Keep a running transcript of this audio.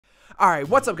Alright,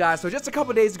 what's up guys? So just a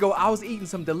couple days ago, I was eating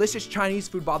some delicious Chinese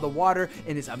food by the water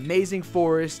in this amazing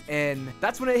forest, and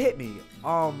that's when it hit me.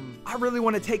 I really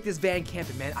want to take this van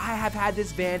camping, man. I have had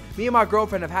this van, me and my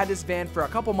girlfriend have had this van for a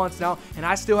couple months now, and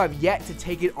I still have yet to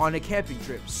take it on a camping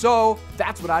trip. So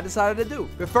that's what I decided to do.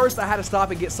 But first, I had to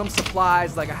stop and get some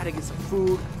supplies, like I had to get some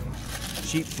food.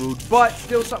 Cheap food, but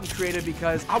still something creative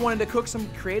because I wanted to cook some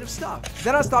creative stuff.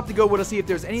 Then I stopped to go to see if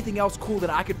there's anything else cool that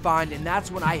I could find, and that's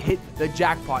when I hit the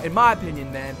jackpot. In my opinion,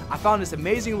 man, I found this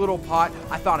amazing little pot,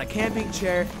 I found a camping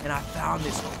chair, and I found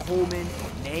this Coleman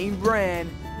name brand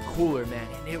cooler, man,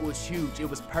 and it was huge. It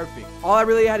was perfect. All I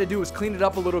really had to do was clean it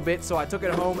up a little bit, so I took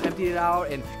it home, emptied it out,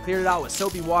 and cleared it out with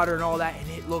soapy water and all that, and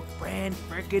it looked brand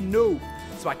freaking new.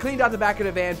 So I cleaned out the back of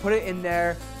the van, put it in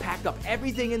there, packed up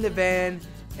everything in the van,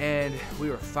 and we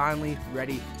were finally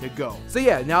ready to go. So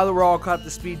yeah, now that we're all caught up to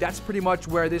speed, that's pretty much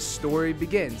where this story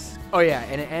begins. Oh yeah,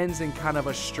 and it ends in kind of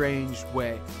a strange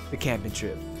way. The camping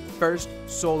trip. First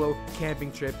solo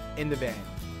camping trip in the van.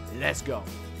 Let's go.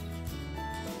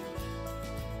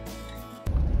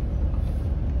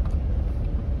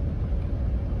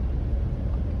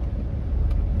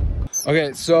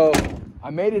 Okay, so I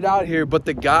made it out here, but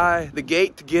the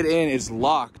gate to get in is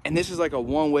locked. And this is like a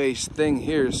one-way thing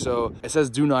here, so it says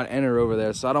do not enter over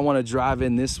there. So I don't want to drive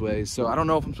in this way. So I don't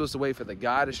know if I'm supposed to wait for the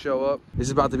guy to show up. This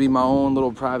is about to be my own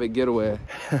little private getaway.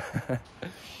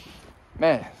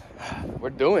 Man, we're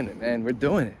doing it, man. We're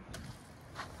doing it.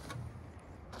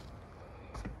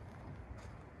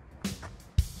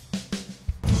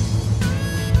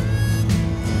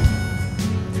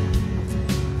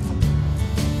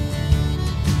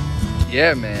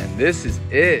 Yeah, man, this is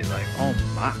it. Like, oh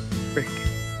my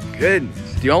freaking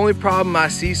goodness. The only problem I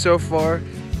see so far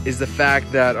is the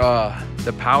fact that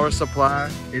the power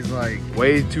supply is like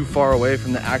way too far away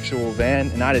from the actual van,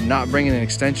 and I did not bring in an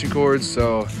extension cord,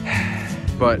 so,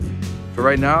 but for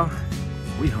right now,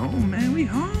 we home, man, we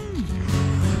home.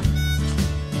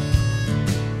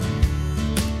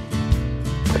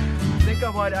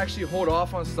 I might actually hold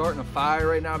off on starting a fire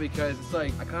right now because it's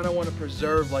like I kind of want to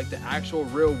preserve like the actual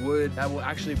real wood that will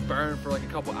actually burn for like a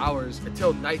couple hours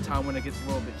until nighttime when it gets a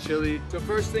little bit chilly. So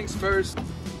first things first,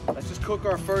 let's just cook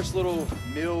our first little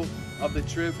meal of the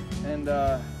trip, and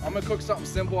I'm gonna cook something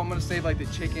simple. I'm gonna save like the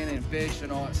chicken and fish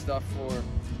and all that stuff for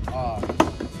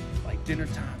like dinner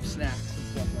time snacks and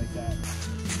stuff like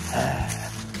that.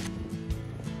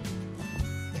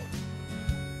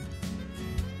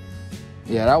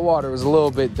 Yeah, that water was a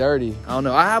little bit dirty. I don't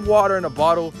know. I have water in a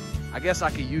bottle. I guess I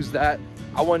could use that.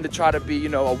 I wanted to try to be, you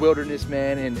know, a wilderness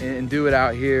man and do it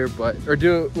out here, or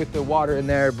do it with the water in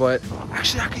there. But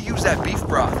actually, I could use that beef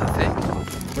broth, I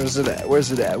think. Where's it at?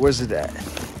 Where's it at? Where's it at?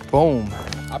 Boom.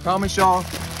 I promise y'all,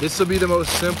 this will be the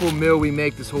most simple meal we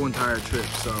make this whole entire trip.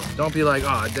 So don't be like,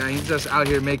 oh, dang, he's just out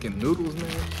here making noodles,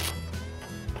 man.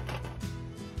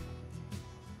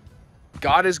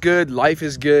 God is good, life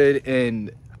is good,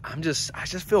 and I just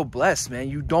feel blessed, man.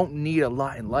 You don't need a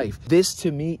lot in life. This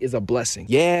to me is a blessing.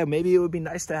 Yeah, maybe it would be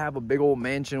nice to have a big old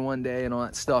mansion one day and all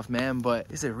that stuff, man, but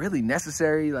is it really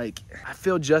necessary? Like, I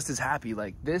feel just as happy.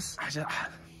 Like this,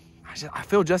 I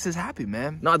feel just as happy,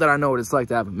 man. Not that I know what it's like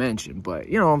to have a mansion, but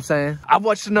you know what I'm saying? I've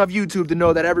watched enough YouTube to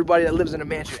know that everybody that lives in a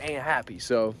mansion ain't happy,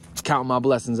 so just counting my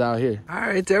blessings out here. All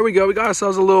right, there we go. We got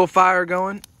ourselves a little fire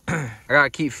going. I gotta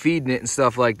keep feeding it and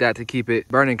stuff like that to keep it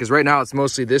burning, because right now it's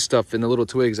mostly this stuff and the little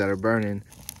twigs that are burning.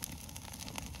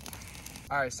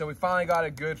 All right, so we finally got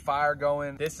a good fire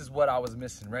going. This is what I was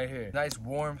missing right here. Nice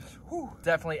warmth. Whew.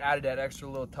 Definitely added that extra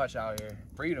little touch out here.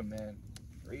 Freedom, man.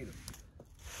 Freedom.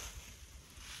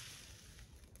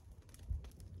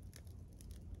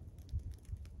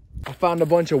 I found a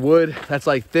bunch of wood that's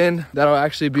like thin that'll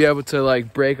actually be able to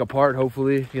like break apart,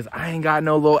 hopefully, because I ain't got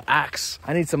no little axe.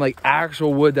 I need some like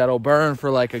actual wood that'll burn for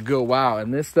like a good while,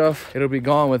 and this stuff, it'll be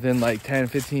gone within like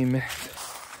 10-15 minutes.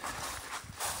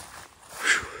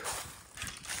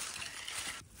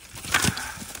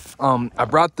 I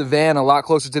brought the van a lot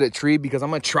closer to the tree because I'm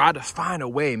gonna try to find a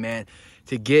way, man,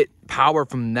 to get power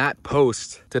from that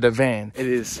post to the van. It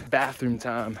is bathroom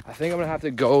time. I think I'm gonna have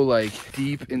to go like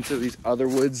deep into these other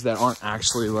woods that aren't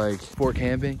actually like for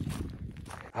camping.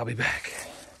 I'll be back.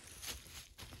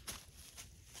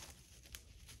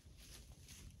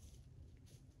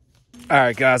 All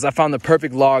right, guys, I found the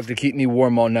perfect log to keep me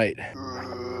warm all night.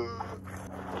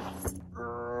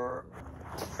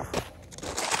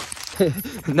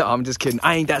 No, I'm just kidding.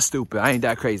 I ain't that stupid. I ain't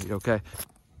that crazy, okay?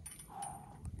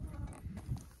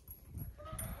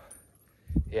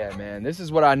 Yeah, man, this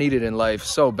is what I needed in life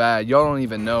so bad. Y'all don't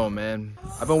even know, man.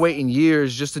 I've been waiting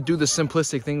years just to do the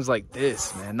simplistic things like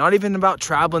this, man. Not even about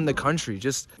traveling the country,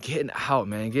 just getting out,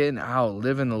 man. Getting out,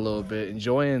 living a little bit,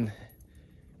 enjoying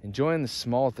the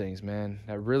small things, man.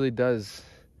 That really does,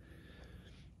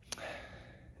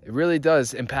 it really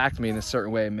does impact me in a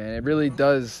certain way, man. It really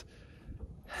does,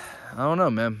 I don't know,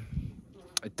 man.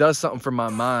 It does something for my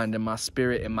mind and my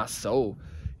spirit and my soul,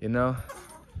 you know?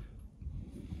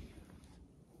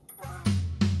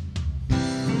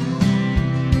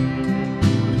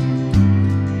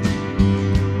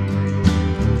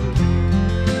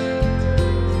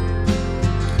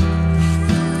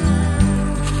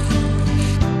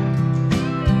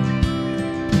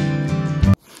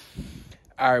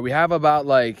 All right, we have about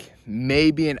like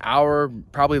maybe an hour,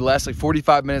 probably less, like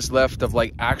 45 minutes left of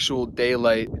like actual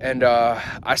daylight. And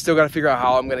I still got to figure out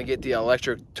how I'm going to get the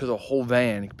electric to the whole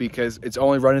van because it's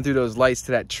only running through those lights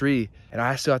to that tree. And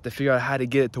I still have to figure out how to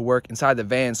get it to work inside the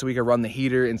van so we can run the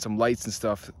heater and some lights and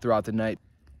stuff throughout the night.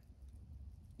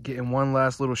 Getting one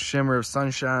last little shimmer of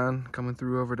sunshine coming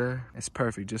through over there. It's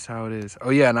perfect, just how it is.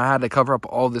 Oh yeah, and I had to cover up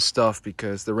all this stuff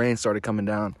because the rain started coming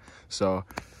down. So,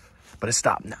 but it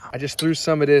stopped now. I just threw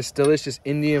some of this delicious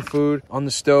Indian food on the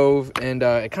stove, and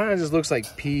it kind of just looks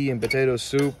like pea and potato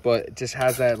soup, but it just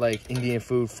has that like Indian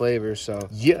food flavor. So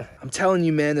yeah, I'm telling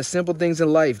you, man, the simple things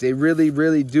in life, they really,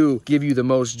 really do give you the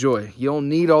most joy. You don't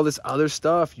need all this other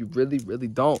stuff. You really, really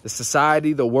don't. The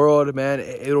society, the world, man,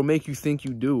 it'll make you think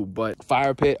you do, but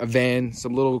fire pit, a van,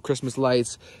 some little Christmas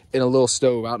lights, and a little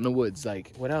stove out in the woods.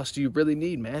 Like, what else do you really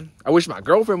need, man? I wish my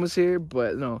girlfriend was here,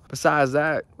 but no, besides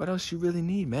that, what else you really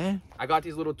need, man? I got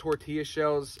these little tortilla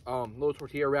shells, little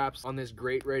tortilla wraps on this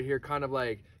grate right here, kind of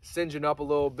like singeing up a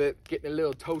little bit, getting a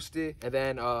little toasty, and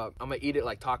then I'm gonna eat it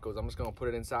like tacos. I'm just gonna put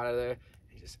it inside of there.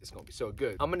 It's gonna be so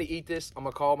good. I'm gonna eat this. I'm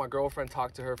gonna call my girlfriend,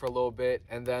 talk to her for a little bit,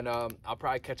 and then I'll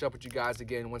probably catch up with you guys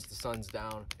again once the sun's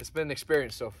down. It's been an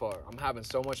experience so far. I'm having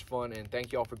so much fun, and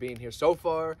thank y'all for being here so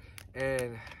far,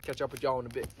 and catch up with y'all in a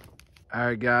bit. All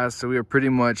right, guys, so we are pretty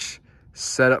much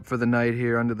set up for the night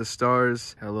here under the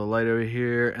stars. Had a little light over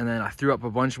here, and then I threw up a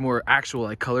bunch more actual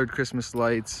like colored Christmas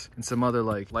lights and some other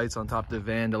like lights on top of the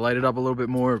van to light it up a little bit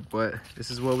more, but this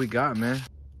is what we got, man.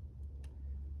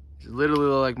 It's literally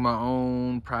like my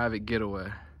own private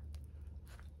getaway.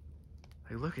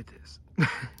 Like, look at this.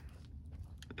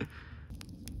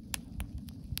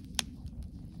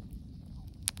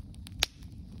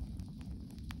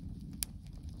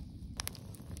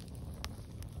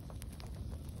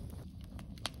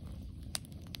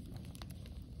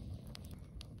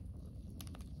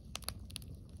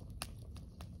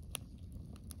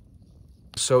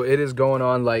 So it is going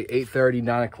on like 8:30,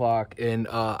 9 o'clock, and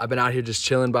I've been out here just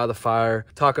chilling by the fire,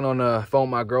 talking on the phone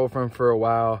with my girlfriend for a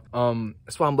while.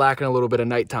 That's why I'm lacking a little bit of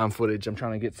nighttime footage. I'm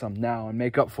trying to get some now and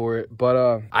make up for it.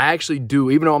 But I actually do,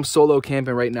 even though I'm solo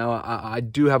camping right now, I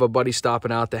do have a buddy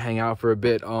stopping out to hang out for a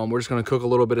bit. We're just gonna cook a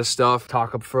little bit of stuff,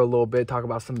 talk up for a little bit, talk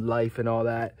about some life and all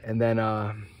that, and then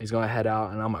he's gonna head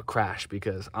out, and I'm gonna crash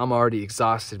because I'm already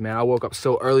exhausted, man. I woke up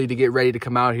so early to get ready to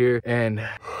come out here, and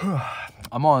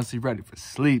I'm honestly ready for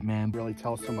sleep, man. Really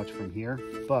tell so much from here,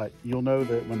 but you'll know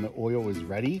that when the oil is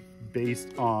ready,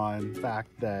 based on the fact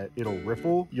that it'll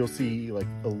ripple, you'll see like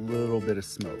a little bit of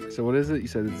smoke. So what is it? You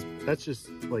said that's just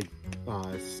like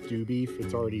stew beef.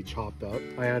 It's already chopped up.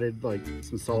 I added like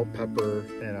some salt, pepper,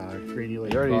 and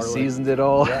granulated garlic. You already seasoned it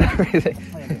all. Yeah.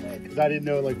 Because I didn't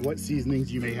know like what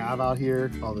seasonings you may have out here.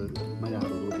 Might add a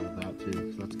little bit of that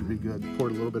too, so that's gonna be good.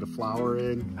 Poured a little bit of flour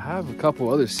in. I have a couple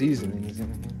other seasonings in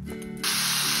here.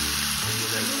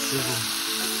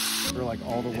 For like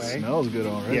all the way. It smells good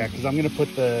already. Yeah, because I'm gonna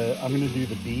do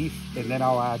the beef, and then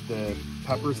I'll add the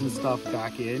peppers and stuff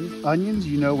back in. Onions,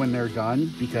 you know when they're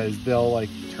done because they'll like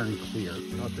turn clear.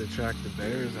 Not to attract the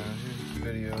bears out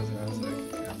here. Videos, and I was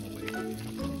like, I'm awake.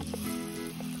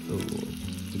 Oh,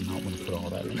 did not want to put all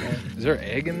that in there. Is there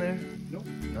egg in there? Nope.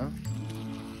 No?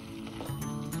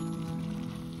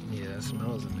 Yeah, it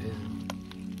smells amazing.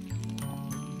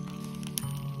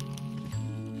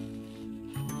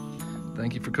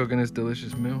 Thank you for cooking this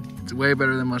delicious meal. It's way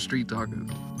better than my street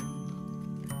tacos.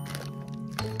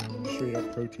 Straight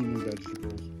up protein and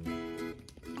vegetables.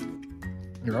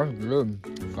 Yeah, that's good.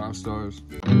 5 stars.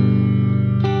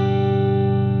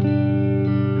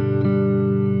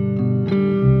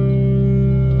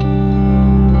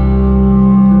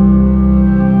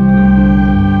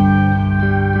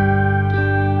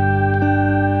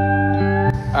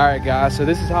 All right, right, guys, so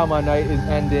this is how my night is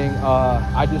ending.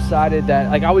 I decided that,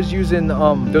 like, I was using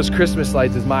those Christmas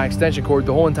lights as my extension cord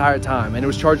the whole entire time, and it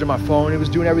was charging my phone. It was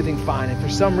doing everything fine, and for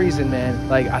some reason, man,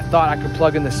 like, I thought I could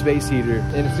plug in the space heater,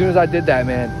 and as soon as I did that,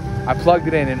 man, I plugged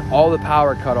it in and all the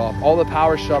power cut off. All the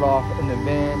power shut off in the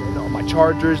van, and all my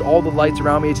chargers, all the lights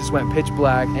around me, it just went pitch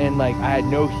black, and like I had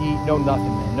no heat, no nothing,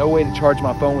 man. No way to charge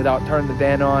my phone without turning the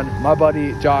van on. My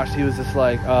buddy Josh, he was just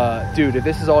like, dude, if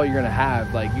this is all you're gonna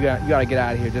have, like, you gotta get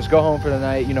out of here. Just go home for the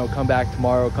night, you know, come back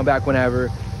tomorrow, come back whenever.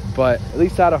 But at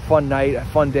least I had a fun night, a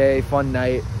fun day, fun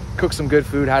night. Cooked some good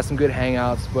food, had some good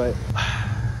hangouts. But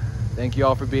thank you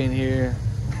all for being here.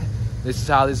 This is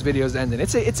how this video is ending.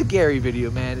 It's a Gary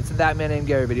video, man. It's a That Man Named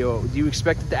Gary video. Do you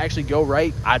expect it to actually go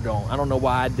right? I don't know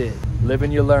why I did. Live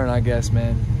and you learn, I guess,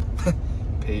 man.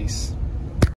 Peace.